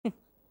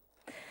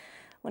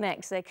Well,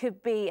 next, there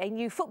could be a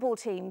new football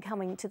team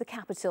coming to the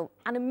capital,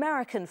 an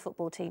American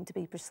football team to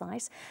be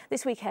precise.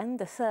 This weekend,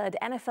 the third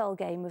NFL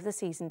game of the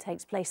season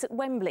takes place at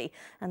Wembley,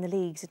 and the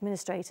league's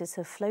administrators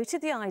have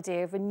floated the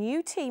idea of a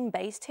new team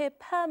based here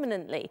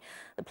permanently.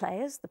 The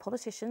players, the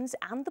politicians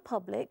and the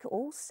public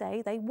all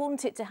say they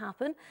want it to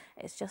happen.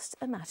 It's just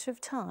a matter of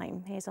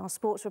time. Here's our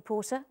sports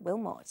reporter, Will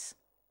Mott.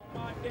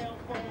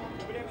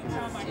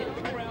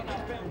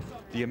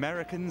 The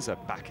Americans are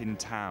back in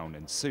town,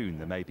 and soon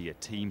there may be a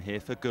team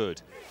here for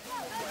good.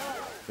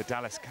 The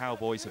Dallas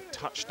Cowboys have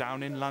touched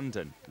down in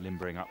London,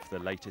 limbering up for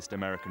the latest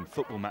American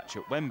football match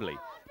at Wembley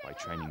by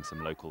training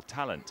some local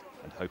talent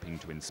and hoping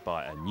to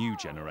inspire a new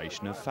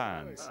generation of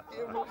fans.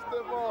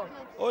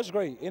 Oh, it's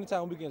great.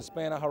 Anytime we can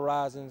expand our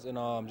horizons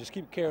and just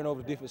keep carrying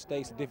over to different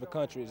states and different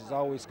countries is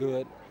always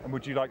good. And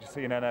would you like to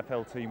see an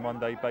NFL team one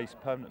day based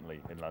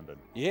permanently in London?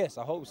 Yes,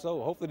 I hope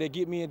so. Hopefully they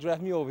get me and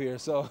draft me over here.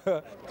 So.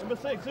 Number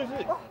 6, is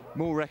it?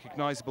 More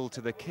recognisable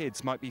to the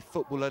kids might be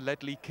footballer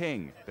Ledley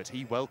King, but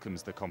he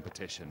welcomes the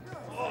competition.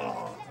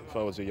 If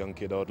I was a young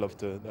kid, I'd love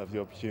to have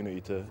the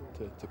opportunity to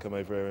come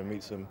over here and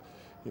meet some,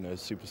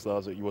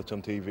 superstars that you watch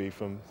on TV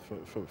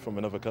from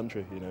another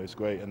country. It's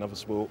great, another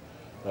sport.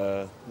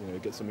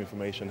 Get some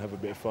information, have a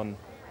bit of fun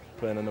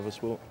playing another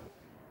sport.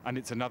 And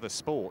it's another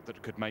sport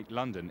that could make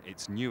London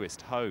its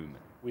newest home.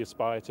 We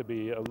aspire to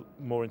be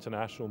more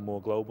international,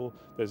 more global.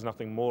 There's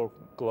nothing more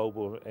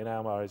global in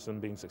our eyes than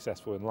being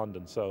successful in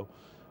London. So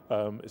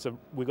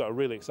we've got a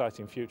really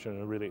exciting future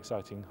and a really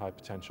exciting high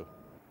potential.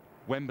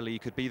 Wembley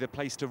could be the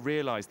place to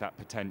realise that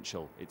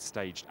potential, its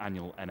staged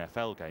annual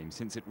NFL game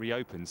since it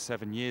reopened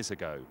 7 years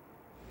ago.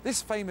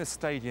 This famous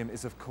stadium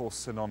is of course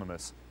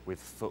synonymous with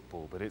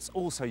football, but it's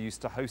also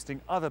used to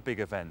hosting other big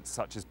events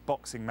such as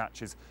boxing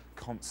matches,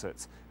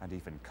 concerts and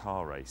even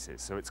car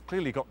races. So it's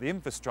clearly got the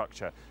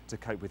infrastructure to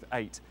cope with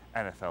 8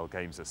 NFL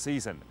games a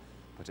season,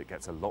 but it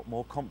gets a lot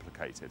more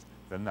complicated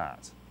than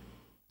that.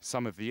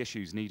 Some of the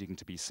issues needing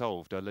to be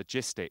solved are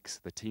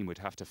logistics. The team would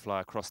have to fly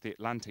across the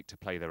Atlantic to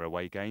play their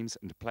away games,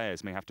 and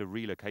players may have to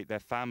relocate their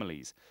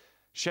families.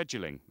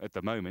 Scheduling. At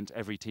the moment,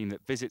 every team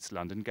that visits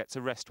London gets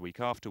a rest week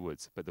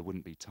afterwards, but there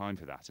wouldn't be time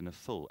for that in a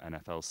full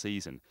NFL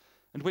season.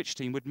 And which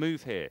team would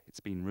move here?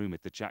 It's been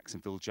rumoured the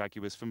Jacksonville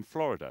Jaguars from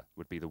Florida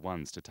would be the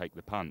ones to take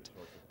the punt.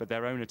 But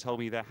their owner told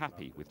me they're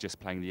happy with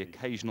just playing the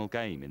occasional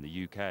game in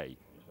the UK.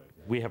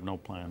 We have no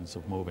plans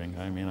of moving.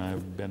 I mean,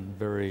 I've been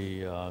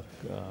very,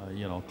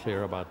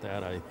 clear about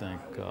that. I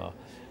think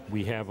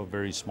we have a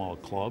very small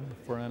club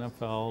for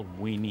NFL.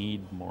 We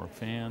need more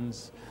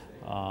fans,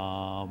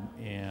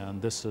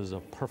 and this is a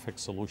perfect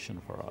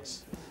solution for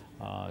us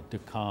to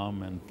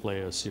come and play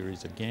a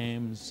series of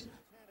games.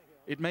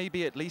 It may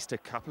be at least a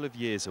couple of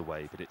years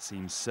away, but it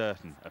seems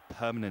certain a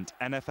permanent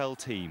NFL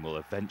team will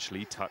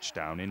eventually touch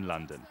down in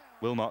London.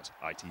 Will Mott,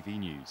 ITV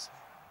News.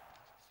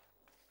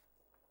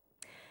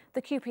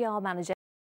 The QPR manager